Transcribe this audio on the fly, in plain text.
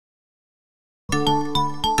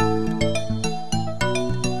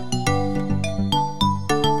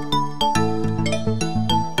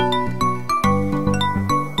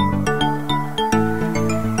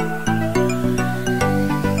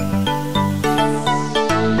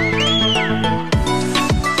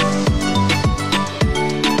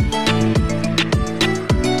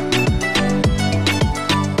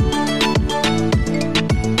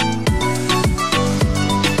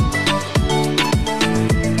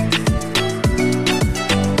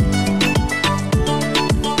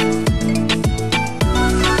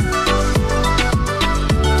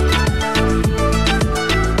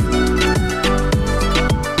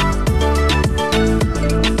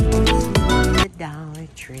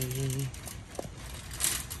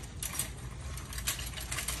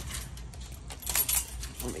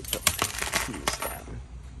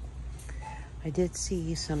I did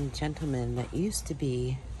see some gentlemen that used to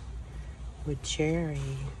be with Cherry.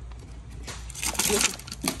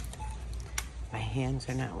 My hands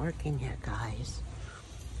are not working yet, guys.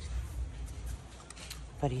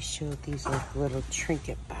 But he showed these like little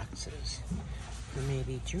trinket boxes for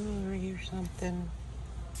maybe jewelry or something.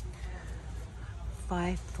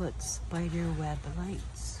 5-foot spider web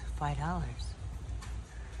lights, $5.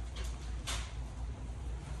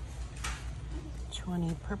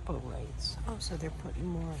 20 purple lights. Oh, so they're putting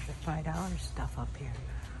more of the $5 stuff up here.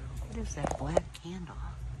 What is that black candle?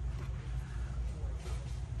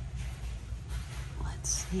 Let's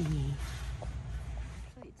see.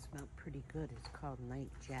 Actually, it smelled pretty good. It's called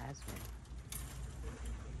Night Jasmine.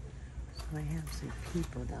 So I have some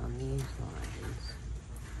people down these lines.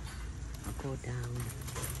 I'll go down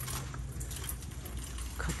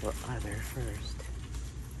a couple other first.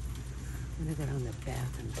 I'm gonna go down the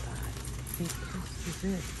Bath and Body. I think this is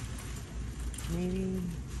it. Maybe,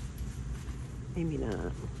 maybe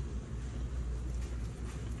not.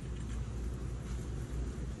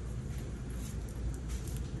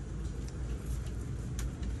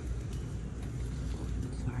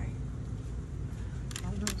 Sorry.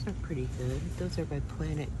 Oh, those are pretty good. Those are by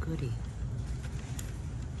Planet Goody.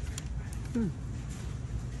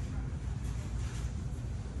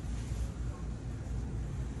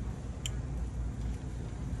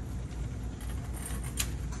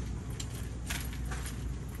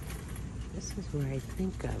 This is where I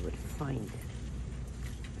think I would find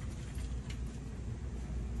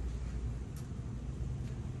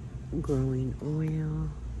it. Growing oil,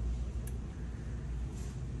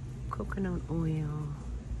 coconut oil.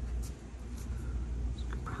 It's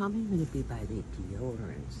probably going to be by the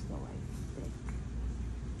deodorants, though,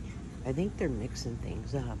 I think they're mixing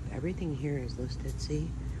things up. Everything here is listed, see?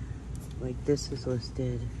 Like this is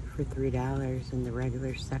listed for $3 in the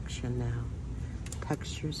regular section now.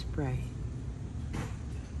 Texture spray.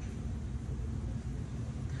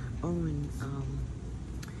 Oh, and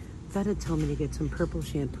Vetta told me to get some purple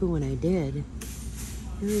shampoo, and I did.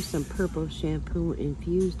 Here's some purple shampoo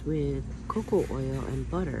infused with cocoa oil and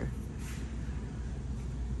butter.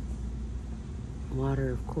 Water,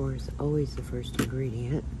 of course, always the first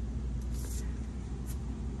ingredient.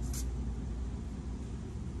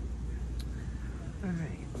 All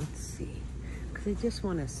right, let's see. Because I just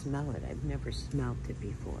want to smell it. I've never smelled it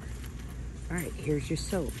before. All right, here's your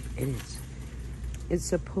soap. It's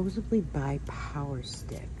supposedly by Power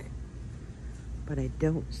Stick, but I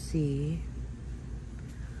don't see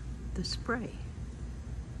the spray.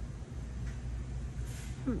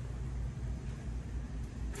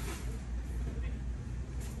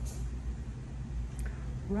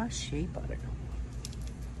 Raw shea butter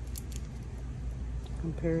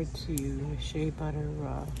compared to shea butter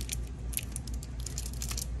raw.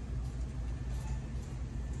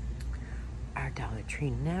 Our Dollar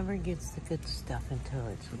Tree never gets the good stuff until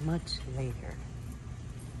it's much later.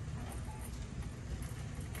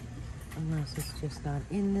 Unless it's just not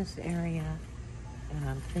in this area, and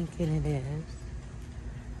I'm thinking it is.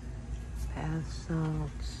 Bath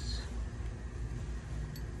salts.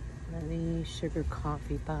 The sugar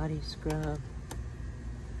coffee body scrub.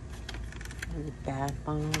 And the bath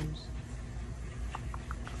bombs.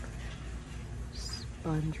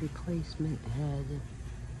 Sponge replacement head.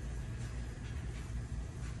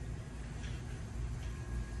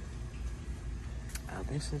 Oh,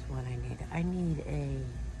 this is what I need. I need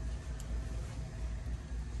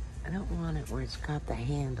I don't want it where it's got the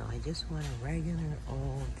handle. I just want a regular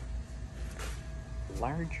old,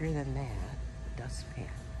 larger than that, dustpan.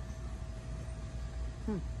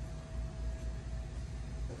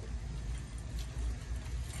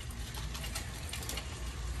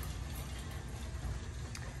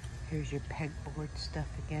 Here's your pegboard stuff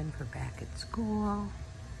again for back at school.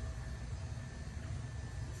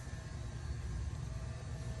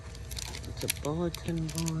 It's a bulletin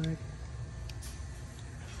board.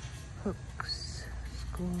 Hooks,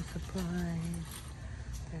 school supplies.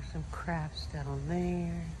 There's some crafts down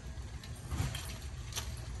there.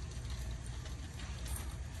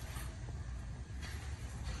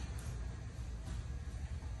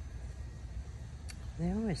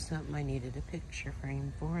 There was something I needed a picture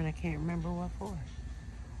frame for, and I can't remember what for.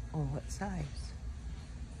 Or what size.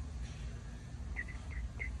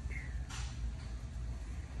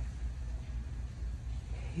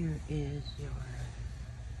 Here is your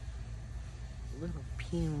little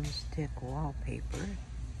peel stick wallpaper.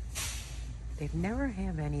 They've never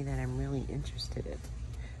have any that I'm really interested in.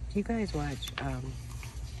 Do you guys watch,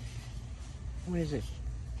 what is it?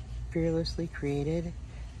 Fearlessly Created?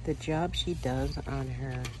 The job she does on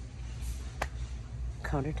her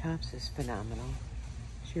countertops is phenomenal.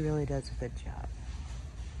 She really does a good job.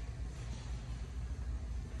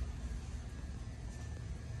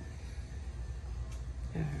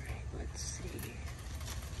 All right, let's see.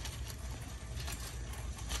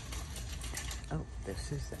 Oh,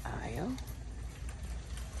 this is the aisle.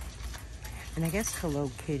 And I guess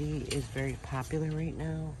Hello Kitty is very popular right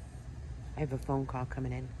now. I have a phone call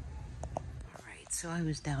coming in. All right, so I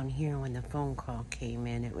was down here when the phone call came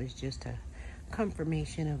in. It was just a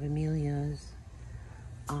confirmation of Amelia's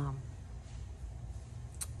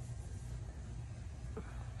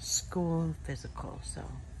school physical, so.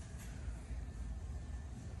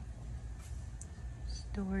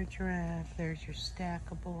 Storage rack, there's your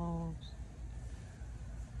stackables.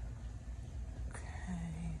 Okay,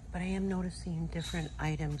 but I am noticing different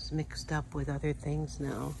items mixed up with other things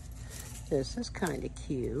now. This is kind of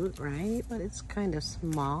cute, right? But it's kind of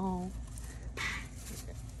small.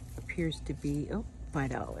 It appears to be, oh,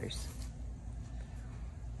 $5.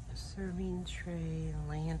 A serving tray,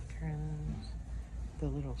 lanterns, the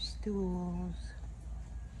little stools.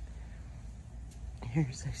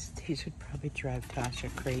 Here's this. These would probably drive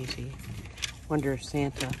Tasha crazy. Wonder if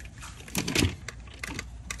Santa,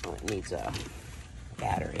 oh, it needs a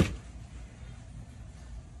battery.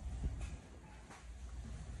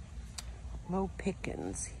 Low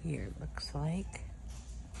pickings here, looks like.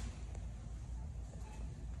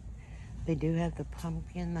 They do have the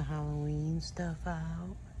pumpkin, the Halloween stuff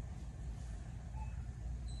out.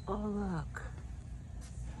 Oh, look.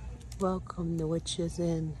 Welcome the Witches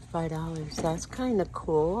in, $5. That's kind of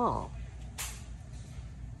cool.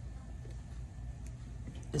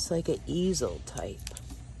 It's like an easel type.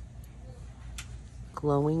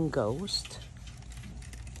 Glowing ghost.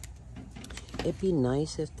 It'd be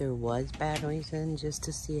nice if there was batteries in just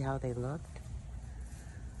to see how they looked.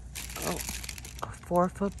 Oh, a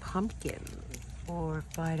 4-foot pumpkin for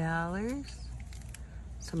 $5.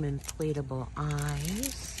 Some inflatable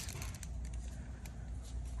eyes.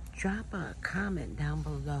 Drop a comment down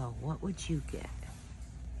below. What would you get?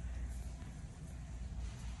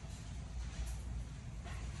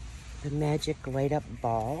 The magic light up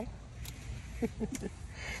ball. And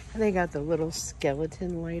they got the little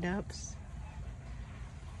skeleton light ups.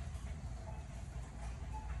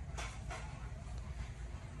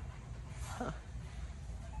 Huh.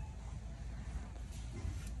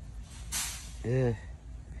 Ugh.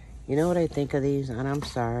 You know what I think of these? And I'm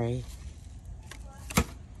sorry.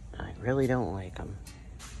 I really don't like them.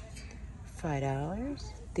 $5.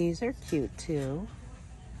 These are cute too.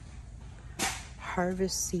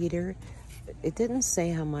 Harvest cedar. It didn't say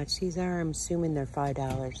how much these are. I'm assuming they're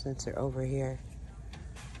 $5 since they're over here.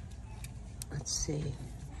 Let's see.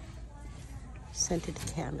 Scented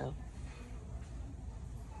candle.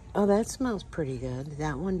 Oh, that smells pretty good.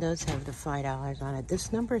 That one does have the $5 on it.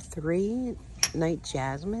 This number 3, Night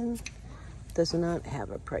Jasmine, does not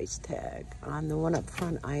have a price tag on the one up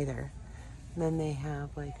front either. And then they have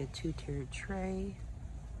like a 2-tiered tray.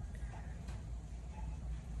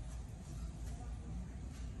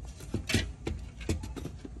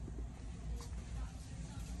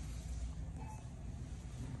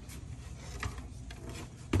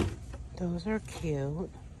 Those are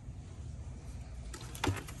cute.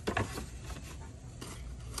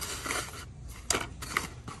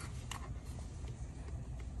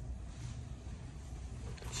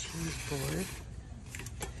 Cheese board.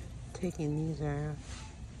 Taking these are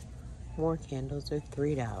more candles are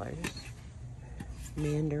 $3.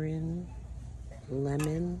 Mandarin,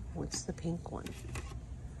 lemon. What's the pink one?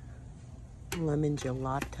 Lemon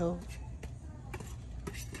gelato.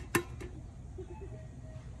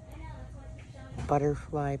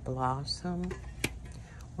 Butterfly blossom.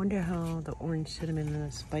 Wonder how the orange cinnamon and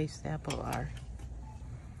the spiced apple are.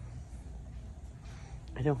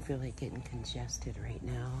 I don't feel like getting congested right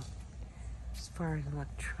now. As far as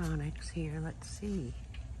electronics here, let's see.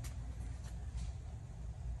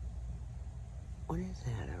 What is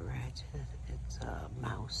that? A ratchet? It's a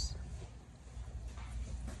mouse.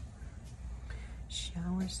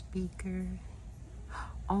 Shower speaker.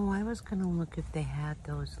 Oh, I was gonna look if they had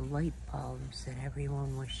those light bulbs that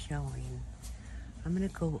everyone was showing. I'm gonna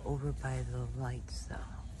go over by the lights though.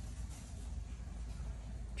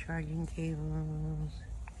 Charging cables.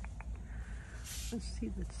 Let's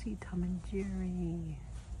see Tom and Jerry.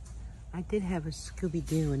 I did have a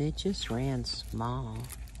Scooby-Doo and it just ran small.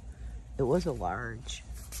 It was a large.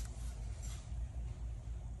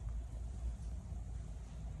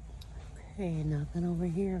 Okay, nothing over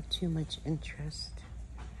here of too much interest.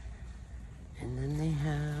 And then they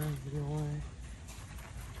have your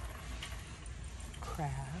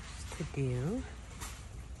crafts to do.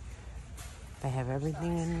 I have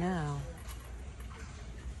everything in now.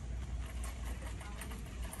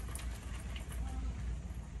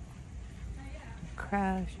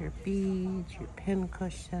 Crafts, your beads, your pin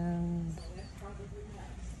cushions.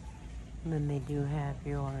 And then they do have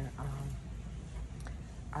your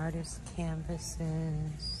artist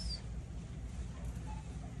canvases.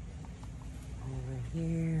 Over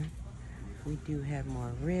here, we do have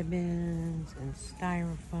more ribbons and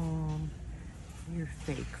styrofoam, your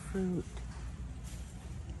fake fruit,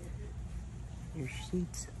 your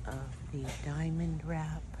sheets of the diamond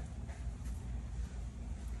wrap.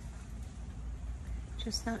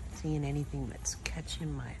 Just not seeing anything that's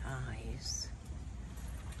catching my eyes.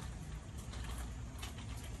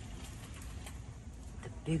 The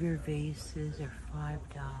bigger vases are $5.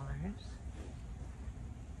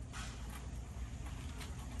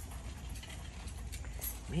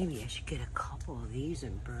 Maybe I should get a couple of these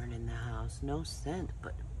and burn in the house. No scent,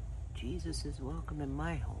 but Jesus is welcome in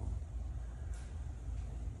my home.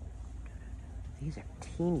 These are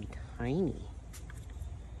teeny tiny.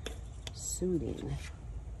 Soothing.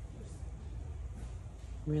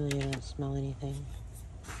 Really, I don't smell anything.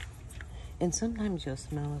 And sometimes you'll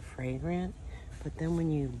smell a fragrant, but then when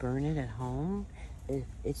you burn it at home,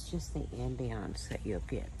 it's just the ambiance that you'll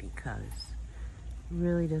get, because it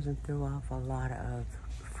really doesn't throw off a lot of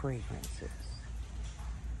fragrances.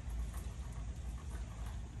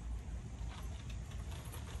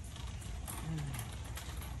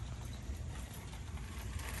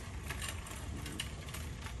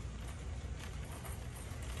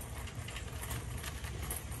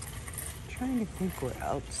 Trying to think where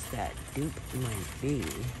else that dupe might be.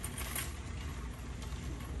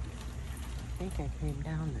 I think I came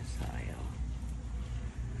down this aisle.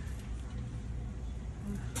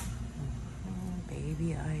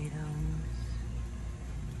 Baby items.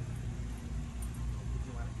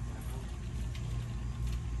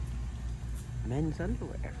 Men's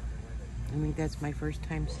underwear. I mean, that's my first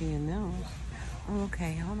time seeing those. Oh,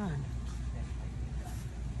 okay, hold on.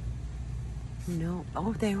 No,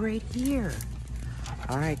 oh, they're right here.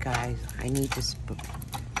 All right, guys, I need to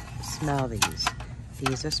smell these.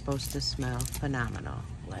 These are supposed to smell phenomenal.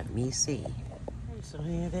 Let me see. So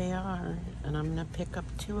here they are, and I'm gonna pick up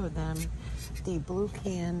 2 of them. The blue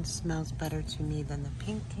can smells better to me than the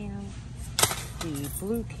pink can. The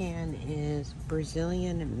blue can is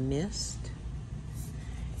Brazilian Mist,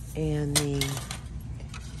 and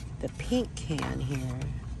the pink can here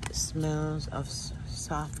smells of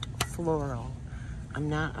soft floral. I'm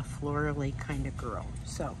not a florally kind of girl,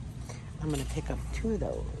 so I'm gonna pick up 2 of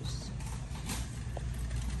those.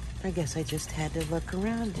 I guess I just had to look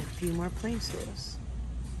around a few more places.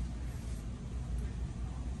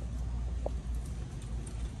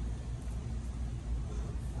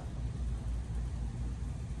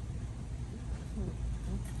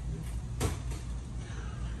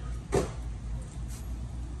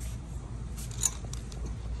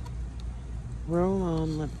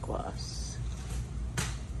 Roll-on lip gloss.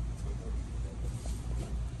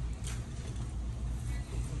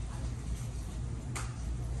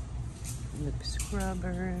 Lip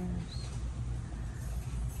scrubbers.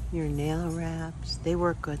 Your nail wraps. They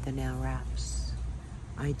work good, the nail wraps.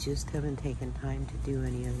 I just haven't taken time to do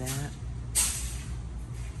any of that.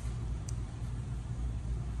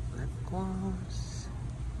 Lip gloss.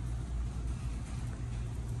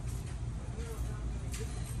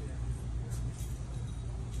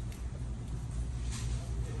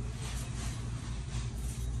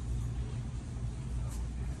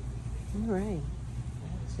 All right,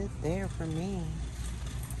 that's it there for me.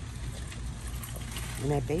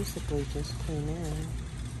 And I basically just came in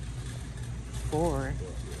for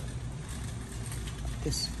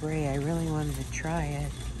the spray. I really wanted to try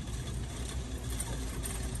it.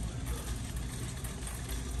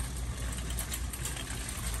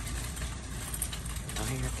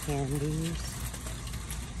 Fire candies.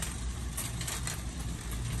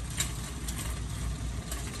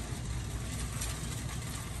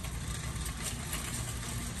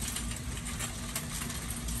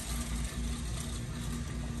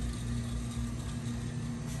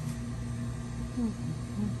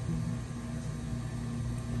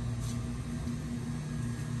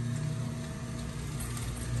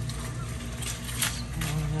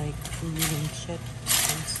 Smell like food and chips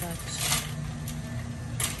and such.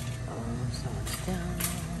 Oh, someone's down.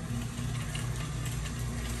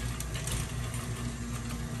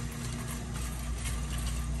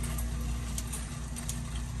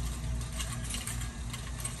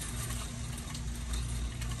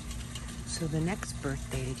 So the next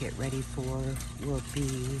birthday to get ready for will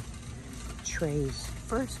be Trey's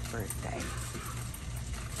first birthday.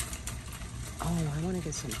 Oh, I want to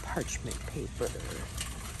get some parchment paper.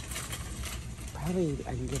 Probably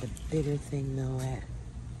I can get a bigger thing though at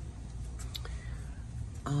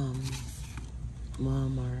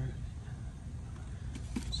Walmart.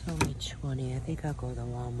 It's only 20. I think I'll go to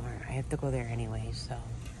Walmart. I have to go there anyway, so.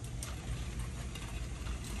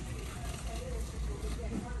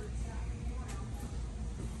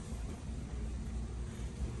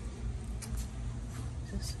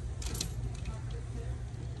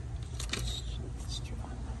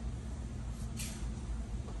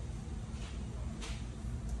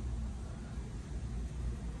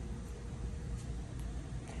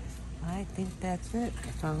 I think that's it. I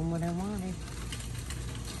found what I wanted.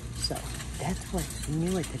 So that's what's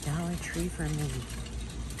new at the Dollar Tree for me.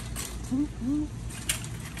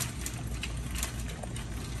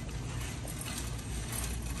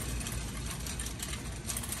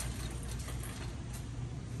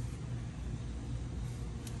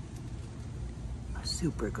 A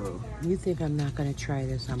super glue. You think I'm not going to try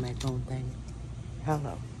this on my phone thing?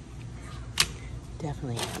 Hello.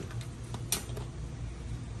 Definitely am.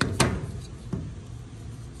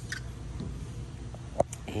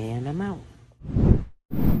 And I'm out.